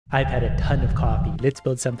I've had a ton of coffee. Let's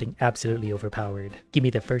build something absolutely overpowered. Give me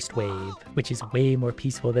the first wave, which is way more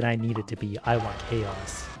peaceful than I need it to be. I want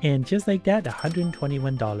chaos. And just like that,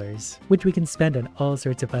 $121, which we can spend on all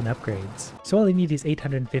sorts of fun upgrades. So all I need is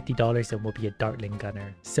 $850 and we'll be a Dartling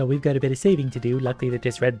gunner. So we've got a bit of saving to do. Luckily they're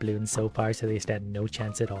just red balloons so far, so they stand no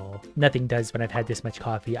chance at all. Nothing does when I've had this much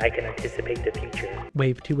coffee. I can anticipate the future.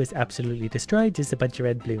 Wave 2 was absolutely destroyed, just a bunch of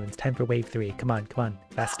red balloons. Time for wave 3. Come on,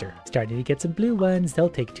 faster. Starting to get some blue ones. They'll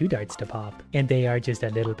take 2 darts to pop. And they are just a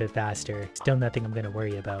little bit faster. Still nothing I'm gonna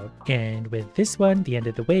worry about. And with this one, the end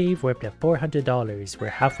of the wave, we're up to $400. We're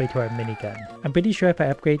halfway to our minigun. I'm pretty sure if I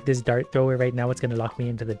upgrade this dart thrower right now, it's gonna lock me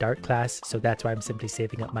into the dart class, so that's why I'm simply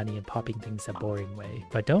saving up money and popping things a boring way.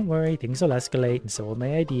 But don't worry, things will escalate, and so will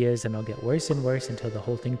my ideas, and I'll get worse and worse until the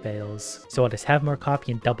whole thing fails. So I'll just have more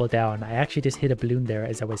coffee and double down. I actually just hit a balloon there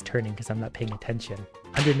as I was turning because I'm not paying attention.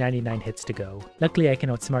 199 hits to go. Luckily I can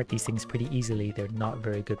outsmart these things pretty easily. They're not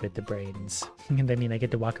very good with the brains. And I mean, I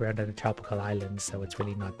get to walk around on a tropical island, so it's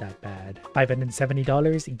really not that bad.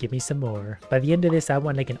 $570, give me some more. By the end of this, I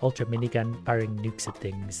want like an ultra minigun firing nukes at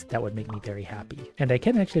things. That would make me very happy. And I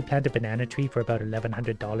can actually plant a banana tree for about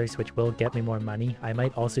 $1,100, which will get me more money. I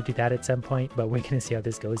might also do that at some point, but we're gonna see how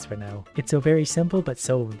this goes for now. It's so very simple, but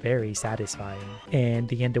so very satisfying. And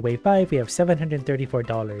the end of wave 5, we have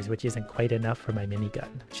 $734, which isn't quite enough for my minigun.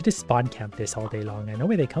 Should just spawn camp this all day long. I know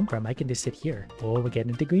where they come from. I can just sit here. Oh, we're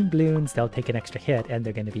getting into green balloons. They'll take an extra hit and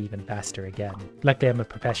they're going to be even faster again. Luckily, I'm a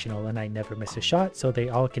professional and I never miss a shot, so they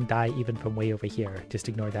all can die even from way over here. Just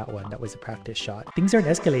ignore that one. That was a practice shot. Things aren't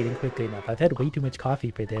escalating quickly enough. I've had way too much coffee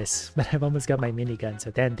for this, but I've almost got my minigun, so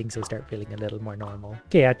then things will start feeling a little more normal.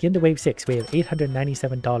 Okay, at the end of wave 6, we have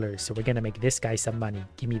 $897, so we're going to make this guy some money.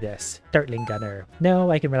 Give me this. Dartling gunner. No,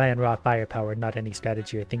 I can rely on raw firepower, not any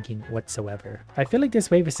strategy or thinking whatsoever. I feel like this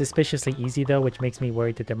wave is suspiciously easy though, which makes me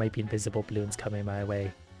worried that there might be invisible balloons coming my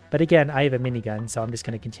way. But again, I have a minigun, so I'm just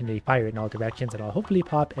going to continually fire in all directions and I'll hopefully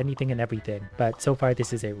pop anything and everything. But so far,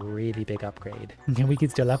 this is a really big upgrade. And we can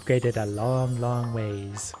still upgrade it a long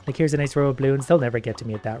ways. Like here's a nice row of balloons. They'll never get to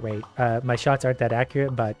me at that rate. My shots aren't that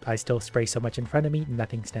accurate, but I still spray so much in front of me,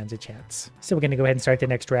 nothing stands a chance. So we're going to go ahead and start the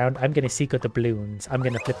next round. I'm going to seek out the balloons. I'm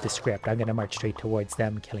going to flip the script. I'm going to march straight towards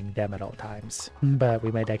them, killing them at all times. But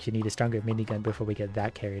we might actually need a stronger minigun before we get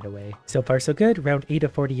that carried away. So far so good. Round 8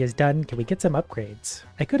 of 40 is done. Can we get some upgrades?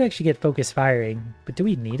 I could actually get focus firing, but do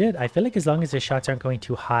we need it? I feel like as long as their shots aren't going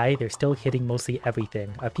too high, they're still hitting mostly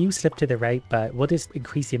everything. A few slip to the right, but we'll just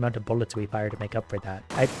increase the amount of bullets we fire to make up for that.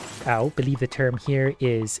 I believe the term here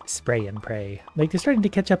is spray and pray. Like they're starting to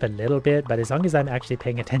catch up a little bit, but as long as I'm actually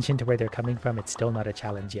paying attention to where they're coming from, it's still not a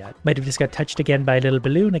challenge yet. Might have just got touched again by a little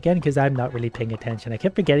balloon again because I'm not really paying attention. I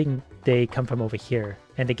kept forgetting they come from over here.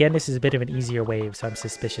 And again, this is a bit of an easier wave, so I'm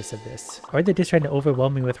suspicious of this. Or they're just trying to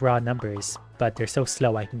overwhelm me with raw numbers, but they're so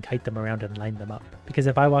slow I can kite them around and line them up. Because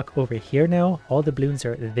if I walk over here now, all the balloons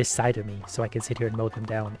are this side of me, so I can sit here and mow them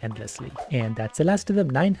down endlessly. And that's the last of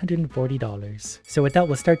them, $940. So with that,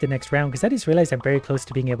 we'll start the next round, because I just realized I'm very close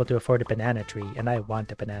to being able to afford a banana tree, and I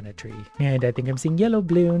want a banana tree. And I think I'm seeing yellow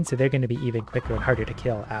balloons, so they're going to be even quicker and harder to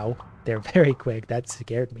kill. Ow. They're very quick. That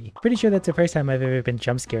scared me. Pretty sure that's the first time I've ever been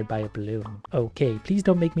jump scared by a balloon. Okay, please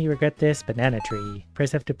don't make me regret this. Banana tree.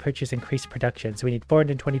 First I have to purchase increased production, so we need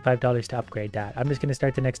 $425 to upgrade that. I'm just going to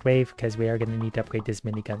start the next wave because we are going to need to upgrade this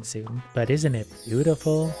minigun soon. But isn't it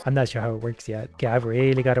beautiful? I'm not sure how it works yet. Okay, I've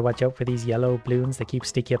really got to watch out for these yellow balloons that keep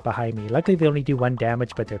sticking up behind me. Luckily they only do 1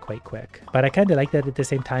 damage, but they're quite quick. But I kind of like that at the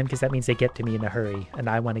same time because that means they get to me in a hurry, and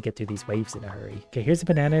I want to get through these waves in a hurry. Okay, here's the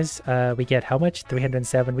bananas. We get how much?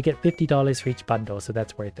 307. We get $50 for each bundle, so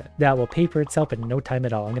that's worth it. That will pay for itself in no time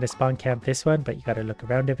at all. I'm going to spawn camp this one, but you got to look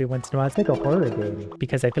around every once in a while. It's like a horror game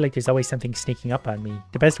because I feel like there's always something sneaking up on me.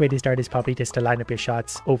 The best way to start is probably just to line up your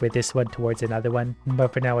shots over this one towards another one,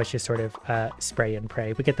 but for now it's just sort of spray and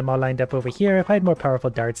pray. We get them all lined up over here. If I had more powerful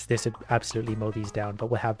darts, this would absolutely mow these down, but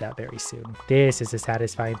we'll have that very soon. This is the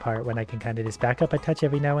satisfying part when I can kind of just back up a touch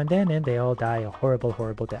every now and then, and they all die a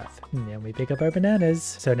horrible death. And then we pick up our bananas.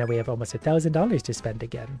 So now we have almost $1,000 to spend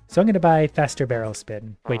again. So I'm going to buy faster barrel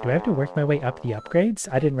spin. Wait, do I have to work my way up the upgrades?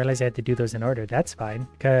 I didn't realize I had to do those in order. That's fine,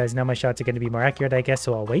 because now my shots are going to be more accurate, I guess,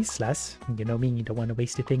 so I'll waste less. You know me, you don't want to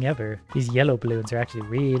waste a thing ever. These yellow balloons are actually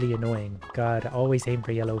really annoying. God, always aim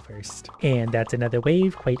for yellow first. And that's another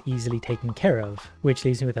wave quite easily taken care of, which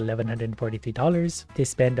leaves me with $1,143 to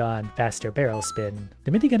spend on faster barrel spin.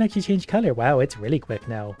 The minigun actually changed color. Wow, it's really quick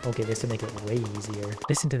now. Okay, this will make it way easier.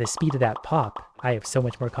 Listen to the speed of that pop. I have so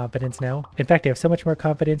much more confidence now. In fact, I have so much more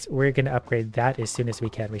confidence, we're going to upgrade that as soon as we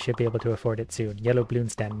can. We should be able to afford it soon. Yellow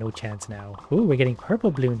balloons stand no chance now. Ooh, we're getting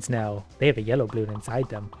purple balloons now. They have a yellow balloon inside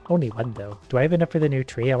them. Only one though. Do I have enough for the new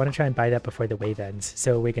tree? I want to try and buy that before the wave ends.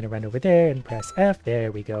 So we're going to run over there and press F.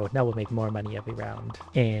 There we go. Now we'll make more money every round.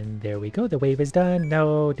 And there we go. The wave is done.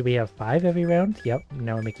 Now, do we have 5 every round? Yep.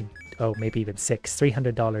 Now we're making, oh, maybe even 6.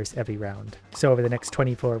 $300 every round. So over the next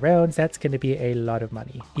 24 rounds, that's going to be a lot of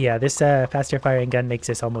money. Yeah, this faster firing gun makes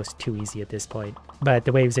this almost too easy at this point. But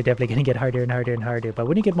the waves are definitely going to get harder and harder and harder. But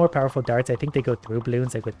when you get more powerful darts, I think they go through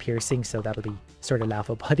balloons like with piercing, so that'll be sort of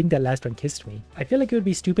laughable. I think that last one kissed me. I feel like it would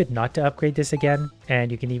be stupid not to upgrade this again,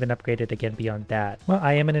 and you can even upgrade it again beyond that. Well,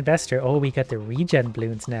 I am an investor. Oh, we got the regen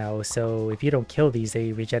balloons now, so if you don't kill these,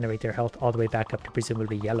 they regenerate their health all the way back up to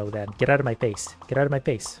presumably yellow then. Get out of my face. Get out of my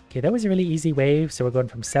face. Okay, that was a really easy wave, so we're going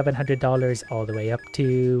from $700 all the way up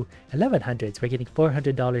to $1,100. We're getting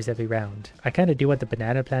 $400 every round. I kind of do want the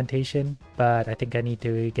banana plantation, but I think I need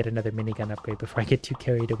to get another minigun upgrade before I get too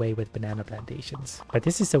carried away with banana plantations. But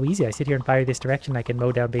this is so easy. I sit here and fire this direction. I can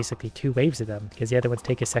mow down basically 2 waves of them because the other ones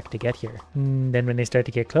take a sec to get here. Then when they start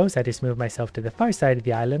to get close, I just move myself to the far side of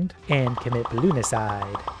the island and commit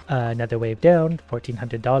balloonicide. Another wave down,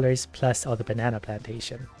 $1,400 plus all the banana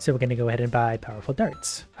plantation. So we're going to go ahead and buy powerful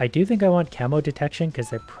darts. I do think I want camo detection because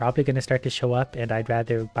they're probably going to start to show up, and I'd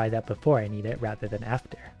rather buy that before I need it rather than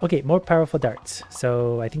after. Okay, more powerful darts.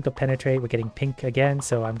 So I think they'll penetrate. We're getting pink again,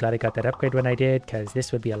 so I'm glad I got that upgrade when I did because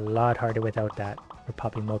this would be a lot harder without that. We're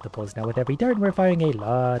popping multiples now with every dart, and we're firing a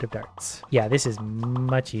lot of darts. Yeah, this is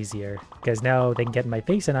much easier because now they can get in my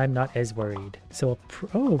face and I'm not as worried. So,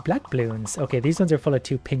 oh, black balloons. Okay, these ones are full of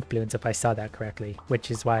 2 pink balloons if I saw that correctly,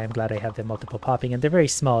 which is why I'm glad I have the multiple popping, and they're very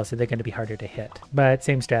small, so they're going to be harder to hit. But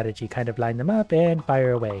same strategy, kind of line them up and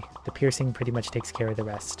fire away. The piercing pretty much takes care of the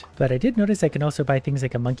rest. But I did notice I can also buy things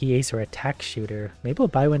like a monkey ace or a tack shooter. Maybe we'll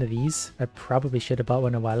buy one of these. I probably should have bought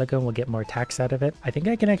one a while ago and we'll get more tacks out of it. I think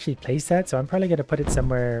I can actually place that, so I'm probably going to put it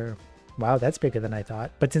somewhere. Wow, that's bigger than I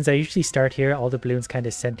thought. But since I usually start here, all the balloons kind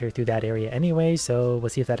of center through that area anyway, so we'll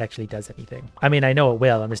see if that actually does anything. I mean, I know it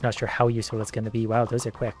will. I'm just not sure how useful it's going to be. Wow, those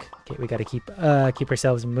are quick. Okay, we got to keep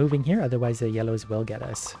ourselves moving here, otherwise the yellows will get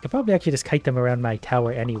us. I could probably actually just kite them around my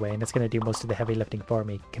tower anyway, and that's going to do most of the heavy lifting for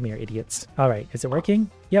me. Come here, idiots. All right, is it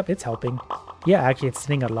working? Yep, it's helping. Yeah, actually, it's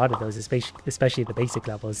sitting a lot of those, especially the basic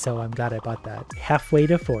levels, so I'm glad I bought that. Halfway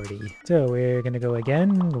to 40. So we're going to go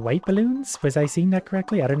again. White balloons? Was I seeing that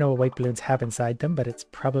correctly? I don't know what white balloons have inside them, but it's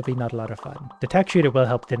probably not a lot of fun. The tack shooter will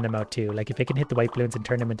help thin them out too. Like if it can hit the white balloons and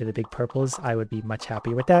turn them into the big purples, I would be much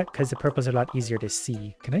happier with that because the purples are a lot easier to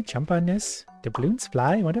see. Can I jump on this? Do balloons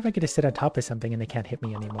fly? I wonder if I could just sit on top of something and they can't hit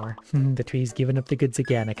me anymore. The tree's giving up the goods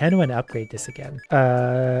again. I kind of want to upgrade this again.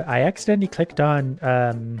 I accidentally clicked on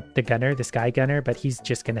the gunner, the sky gunner, but he's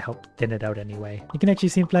just going to help thin it out anyway. You can actually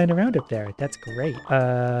see him flying around up there. That's great.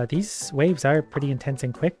 These waves are pretty intense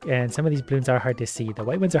and quick, and some of these balloons are hard to see. The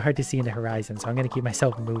white ones are hard to see in the horizon, so I'm going to keep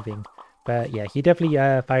myself moving. But yeah, he definitely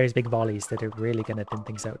fires big volleys that are really going to thin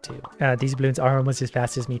things out too. These balloons are almost as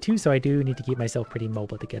fast as me too, so I do need to keep myself pretty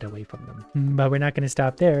mobile to get away from them. But we're not going to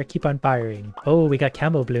stop there. Keep on firing. Oh, we got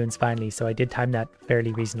camo balloons finally, so I did time that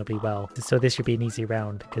fairly reasonably well. So this should be an easy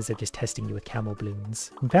round because they're just testing you with camo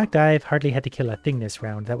balloons. In fact, I've hardly had to kill a thing this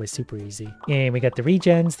round. That was super easy. And we got the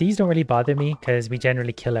regens. These don't really bother me because we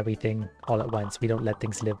generally kill everything all at once. We don't let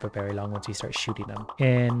things live for very long once we start shooting them.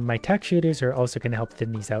 And my tack shooters are also going to help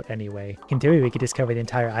thin these out anyway. In theory, we could just cover the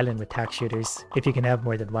entire island with tack shooters. If you can have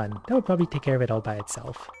more than one, that would probably take care of it all by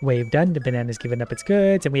itself. Wave done, the banana's given up its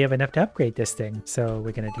goods, and we have enough to upgrade this thing. So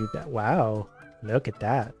we're gonna do that. Wow. Look at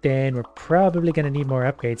that. Then we're probably going to need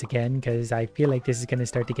more upgrades again because I feel like this is going to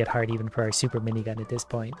start to get hard even for our super minigun at this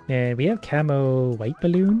point. And we have camo white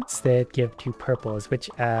balloons that give 2 purples, which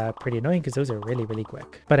pretty annoying because those are really, really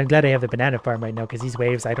quick. But I'm glad I have the banana farm right now because these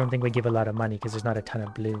waves, I don't think we give a lot of money because there's not a ton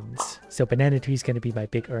of balloons. So banana tree is going to be my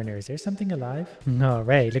big earner. Is there something alive? All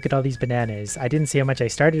right, look at all these bananas. I didn't see how much I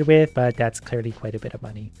started with, but that's clearly quite a bit of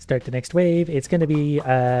money. Start the next wave. It's going to be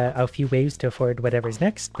a few waves to afford whatever's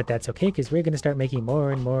next, but that's okay because we're going to start making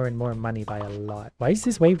more and more and more money by a lot. Why is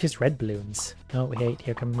this wave just red balloons? Oh wait,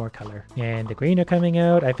 here comes more color. And the green are coming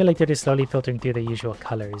out. I feel like they're just slowly filtering through the usual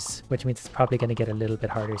colors, which means it's probably going to get a little bit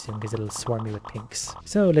harder soon because it'll swarm me with pinks.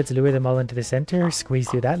 So let's lure them all into the center, squeeze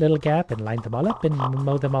through that little gap and line them all up and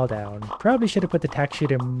mow them all down. Probably should have put the tack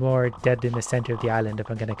shooter more dead in the center of the island if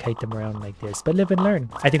I'm going to kite them around like this, but live and learn.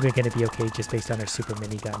 I think we're going to be okay just based on our super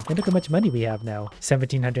minigun. And look how much money we have now.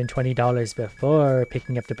 $1,720 before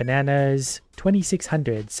picking up the bananas.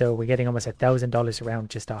 $2,600, so we're getting almost $1,000 around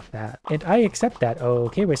just off that. And I accept that.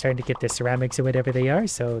 Okay, we're starting to get the ceramics or whatever they are,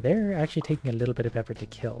 so they're actually taking a little bit of effort to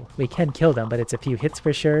kill. We can kill them, but it's a few hits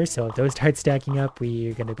for sure, so if those start stacking up,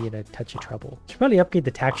 we're going to be in a touch of trouble. Should probably upgrade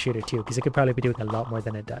the tack shooter too, because it could probably be doing a lot more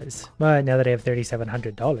than it does. But now that I have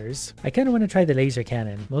 $3,700, I kind of want to try the laser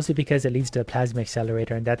cannon, mostly because it leads to a plasma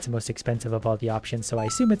accelerator, and that's the most expensive of all the options, so I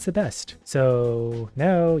assume it's the best. So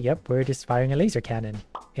now, yep, we're just firing a laser cannon,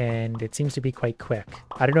 and it seems to be quite quick.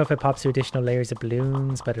 I don't know if it pops through additional layers of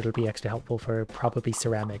balloons, but it'll be extra helpful for probably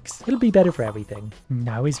ceramics. It'll be better for everything.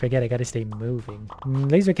 I always forget I gotta stay moving.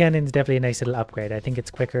 Laser cannon is definitely a nice little upgrade. I think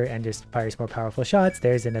it's quicker and just fires more powerful shots.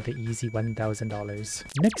 There's another easy $1,000.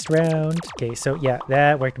 Next round. Okay, so yeah,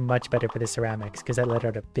 that worked much better for the ceramics because I let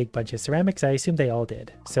out a big bunch of ceramics. I assume they all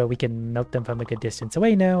did. So we can melt them from a good distance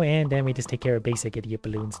away now, and then we just take care of basic idiot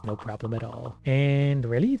balloons, no problem at all. And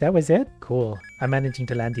really, that was it? Cool. I'm managing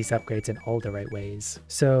to land these upgrades in all the right ways.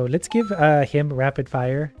 So let's give him rapid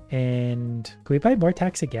fire, and can we buy more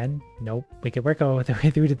tax again? Nope. We could work all the way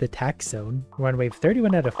through to the tax zone. We're on wave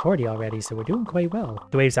 31 out of 40 already, so we're doing quite well.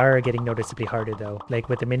 The waves are getting noticeably harder though. Like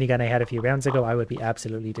with the minigun I had a few rounds ago, I would be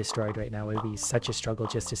absolutely destroyed right now. It would be such a struggle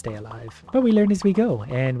just to stay alive. But we learn as we go,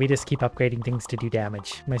 and we just keep upgrading things to do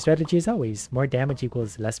damage. My strategy is always more damage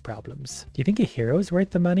equals less problems. Do you think a hero is worth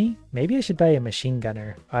the money? Maybe I should buy a machine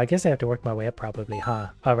gunner. I guess I have to work my way up probably, huh?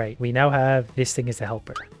 Alright, we now have this thing as a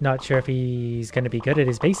helper. Not sure if he's going to be good at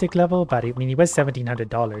his basic level, but I mean he was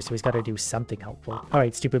 $1,700, so he's got to do something helpful.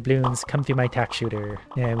 Alright, stupid balloons, come through my tack shooter.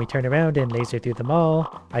 And we turn around and laser through them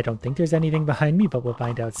all. I don't think there's anything behind me, but we'll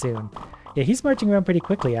find out soon. Yeah, he's marching around pretty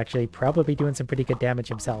quickly actually, probably doing some pretty good damage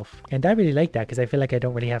himself. And I really like that because I feel like I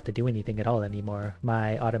don't really have to do anything at all anymore.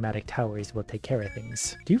 My automatic towers will take care of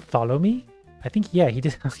things. Do you follow me? I think, yeah, he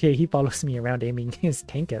did. Okay, he follows me around aiming his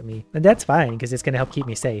tank at me. And that's fine because it's going to help keep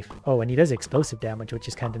me safe. Oh, and he does explosive damage, which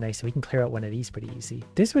is kind of nice. So we can clear out one of these pretty easy.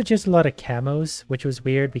 This was just a lot of camos, which was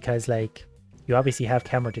weird because like you obviously have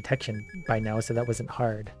camo detection by now, so that wasn't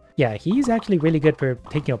hard. Yeah, he's actually really good for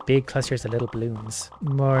taking out big clusters of little balloons.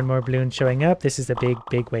 More and more balloons showing up. This is a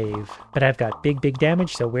big wave. But I've got big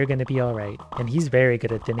damage, so we're going to be alright. And he's very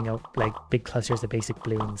good at thinning out like big clusters of basic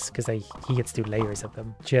balloons because he gets through layers of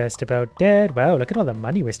them. Just about dead. Wow, look at all the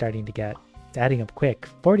money we're starting to get. It's adding up quick.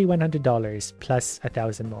 $4,100 plus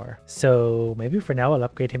 1,000 more. So maybe for now I'll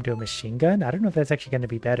upgrade him to a machine gun. I don't know if that's actually going to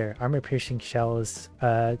be better. Armor piercing shells.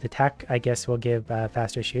 The tack I guess will give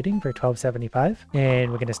faster shooting for $1,275.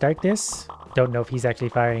 And we're going to start this. Don't know if he's actually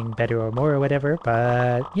firing better or more or whatever,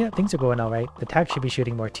 but yeah, things are going all right. The tack should be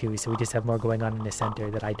shooting more too, so we just have more going on in the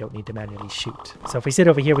center that I don't need to manually shoot. So if we sit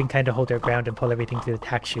over here, we can kind of hold our ground and pull everything through the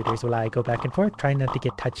tack shooters while I go back and forth, trying not to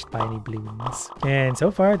get touched by any balloons. And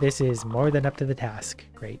so far, this is more than up to the task.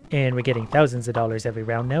 Great. And we're getting thousands of dollars every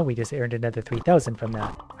round now. We just earned another 3,000 from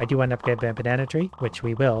that. I do want to upgrade my banana tree, which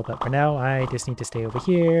we will, but for now, I just need to stay over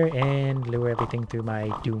here and lure everything through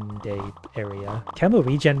my doomsday area. Camo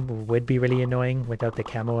regen would be really annoying without the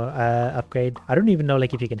camo upgrade. I don't even know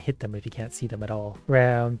like if you can hit them if you can't see them at all.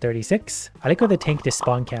 Round 36. I like how the tank just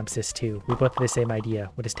spawn camps this too. We both have the same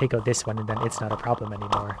idea. We'll just take out this one and then it's not a problem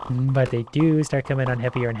anymore. But they do start coming on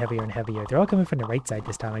heavier and heavier and heavier. They're all coming from the right side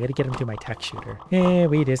this time. I gotta get them to my tack shooter. And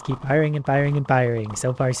we just keep firing and firing and firing.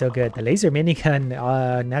 So far so good. The laser minigun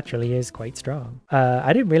naturally is quite strong.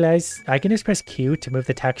 I didn't realize I can just press Q to move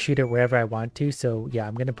the tack shooter wherever I want to. So yeah,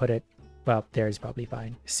 I'm gonna put it, well, there's probably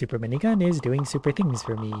fine. Super minigun is doing super things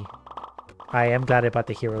for me. I am glad I bought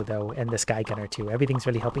the hero though, and the sky gunner too. Everything's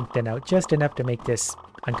really helping thin out just enough to make this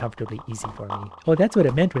uncomfortably easy for me. Oh, that's what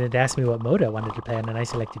it meant when it asked me what mode I wanted to play on, and I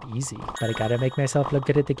selected easy. But I gotta make myself look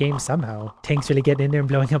good at the game somehow. Tank's really getting in there and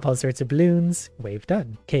blowing up all sorts of balloons. Wave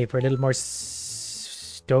done. Okay, for a little more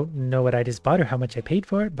don't know what I just bought or how much I paid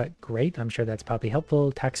for it, but great. I'm sure that's probably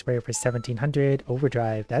helpful. Tax sprayer for 1,700.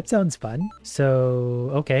 Overdrive. That sounds fun. So,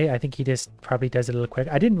 okay. I think he just probably does it a little quick.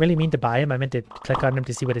 I didn't really mean to buy him. I meant to click on him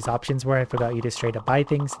to see what his options were. I forgot you just straight up buy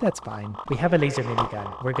things. That's fine. We have a laser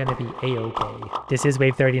minigun. We're going to be a-okay. This is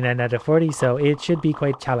wave 39 out of 40, so it should be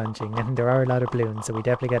quite challenging. And there are a lot of balloons, so we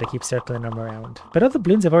definitely got to keep circling them around. But all the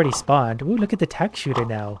balloons have already spawned. Ooh, look at the tack shooter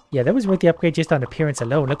now. Yeah, that was worth the upgrade just on appearance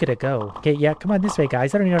alone. Look at it go. Okay, yeah, come on this way,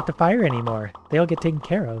 guys. I don't even have to fire anymore. They all get taken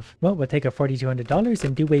care of. Well, we'll take our $4,200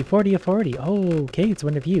 and do wave 40 of 40. Oh, okay, it's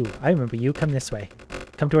one of you. I remember you. Come this way.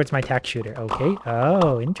 Come towards my tack shooter. Okay.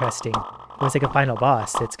 Oh, interesting. It was like a final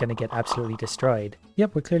boss. It's going to get absolutely destroyed.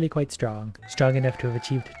 Yep, we're clearly quite strong. Strong enough to have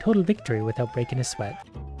achieved total victory without breaking a sweat.